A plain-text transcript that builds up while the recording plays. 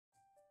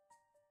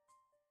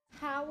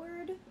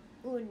Howard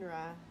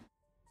Unruh.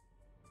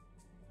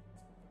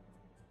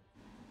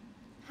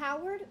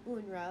 Howard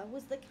Unruh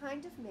was the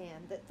kind of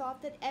man that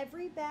thought that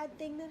every bad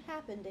thing that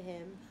happened to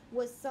him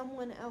was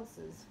someone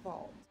else's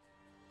fault.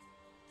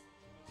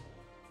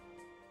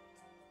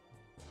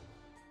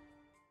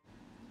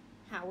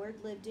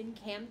 Howard lived in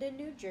Camden,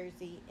 New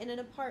Jersey, in an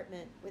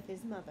apartment with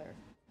his mother.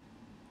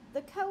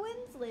 The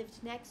Cohens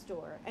lived next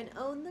door and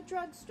owned the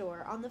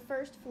drugstore on the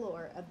first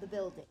floor of the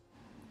building.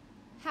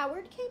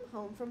 Howard came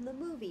home from the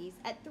movies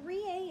at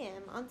 3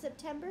 a.m. on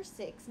September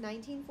 6,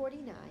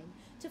 1949,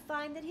 to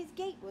find that his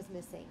gate was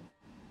missing.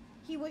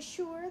 He was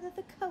sure that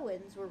the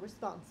Cohens were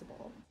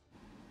responsible.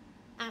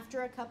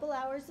 After a couple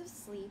hours of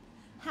sleep,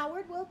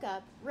 Howard woke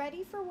up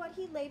ready for what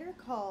he later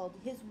called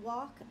his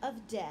walk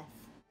of death.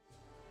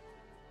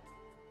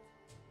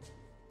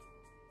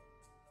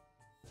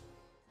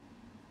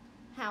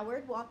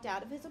 Howard walked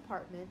out of his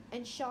apartment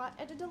and shot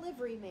at a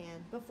delivery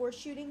man before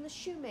shooting the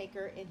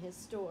shoemaker in his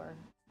store.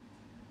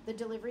 The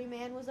delivery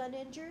man was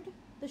uninjured.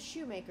 The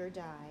shoemaker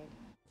died.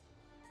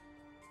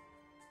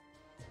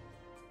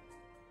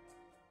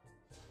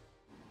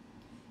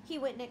 He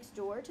went next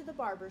door to the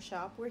barber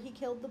shop where he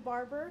killed the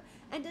barber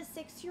and a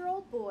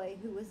 6-year-old boy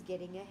who was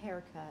getting a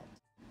haircut.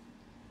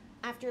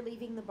 After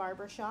leaving the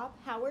barber shop,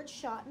 Howard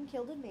shot and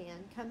killed a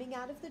man coming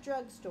out of the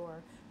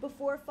drugstore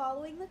before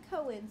following the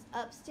Cohens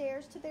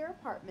upstairs to their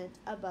apartment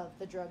above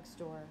the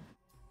drugstore.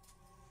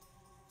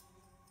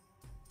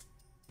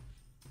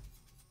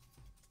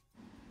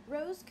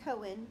 Rose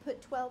Cohen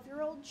put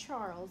 12-year-old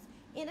Charles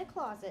in a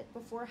closet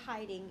before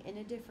hiding in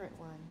a different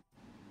one.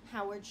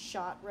 Howard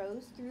shot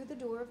Rose through the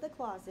door of the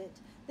closet,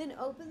 then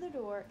opened the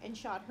door and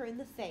shot her in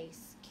the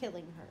face,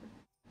 killing her.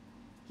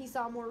 He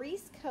saw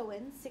Maurice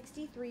Cohen's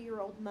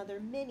 63-year-old mother,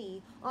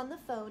 Minnie, on the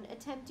phone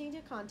attempting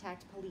to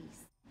contact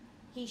police.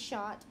 He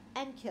shot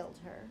and killed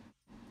her.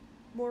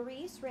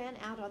 Maurice ran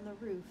out on the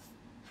roof.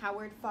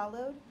 Howard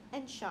followed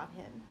and shot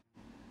him.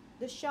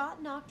 The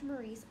shot knocked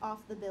Maurice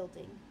off the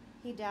building.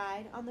 He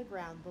died on the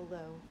ground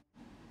below.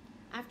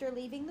 After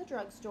leaving the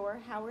drugstore,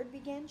 Howard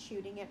began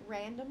shooting at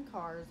random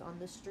cars on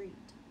the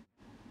street.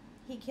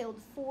 He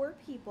killed 4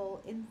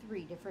 people in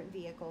 3 different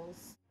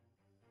vehicles.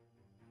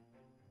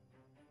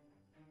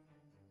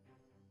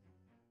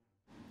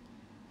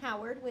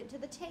 Howard went to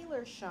the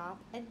tailor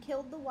shop and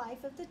killed the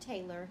wife of the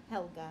tailor,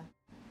 Helga.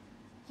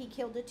 He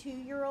killed a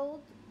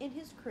 2-year-old in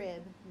his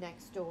crib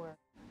next door.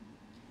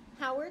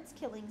 Howard's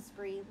killing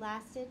spree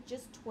lasted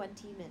just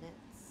 20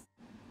 minutes.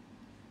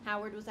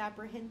 Howard was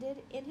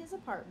apprehended in his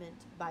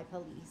apartment by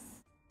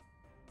police.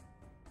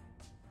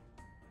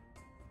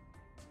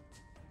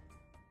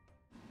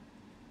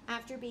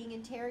 After being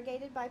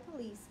interrogated by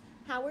police,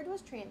 Howard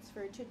was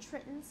transferred to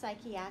Trenton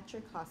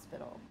Psychiatric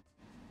Hospital.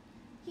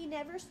 He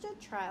never stood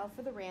trial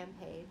for the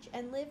rampage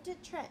and lived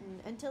at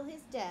Trenton until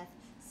his death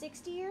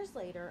 60 years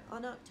later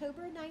on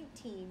October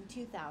 19,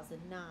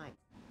 2009.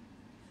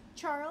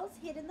 Charles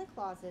hid in the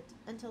closet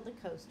until the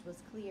coast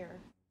was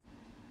clear.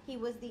 He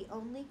was the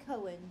only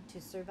Cohen to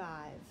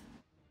survive.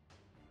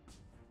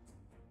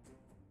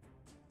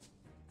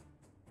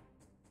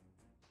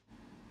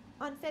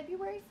 On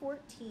February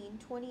 14,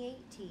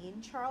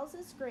 2018,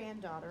 Charles's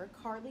granddaughter,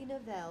 Carly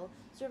Novell,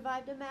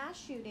 survived a mass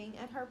shooting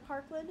at her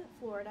Parkland,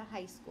 Florida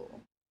high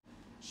school.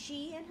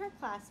 She and her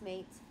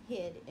classmates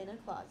hid in a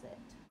closet.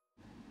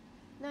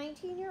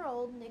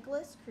 19-year-old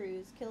Nicholas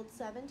Cruz killed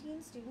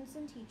 17 students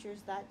and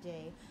teachers that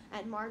day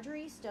at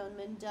Marjorie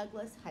Stoneman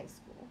Douglas High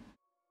School.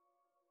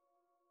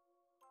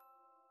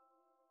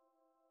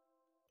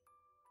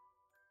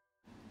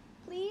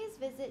 Please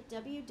visit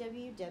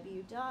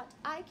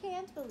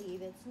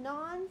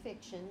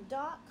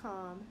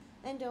www.ican'tbelieveitsnonfiction.com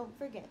and don't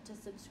forget to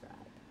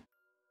subscribe.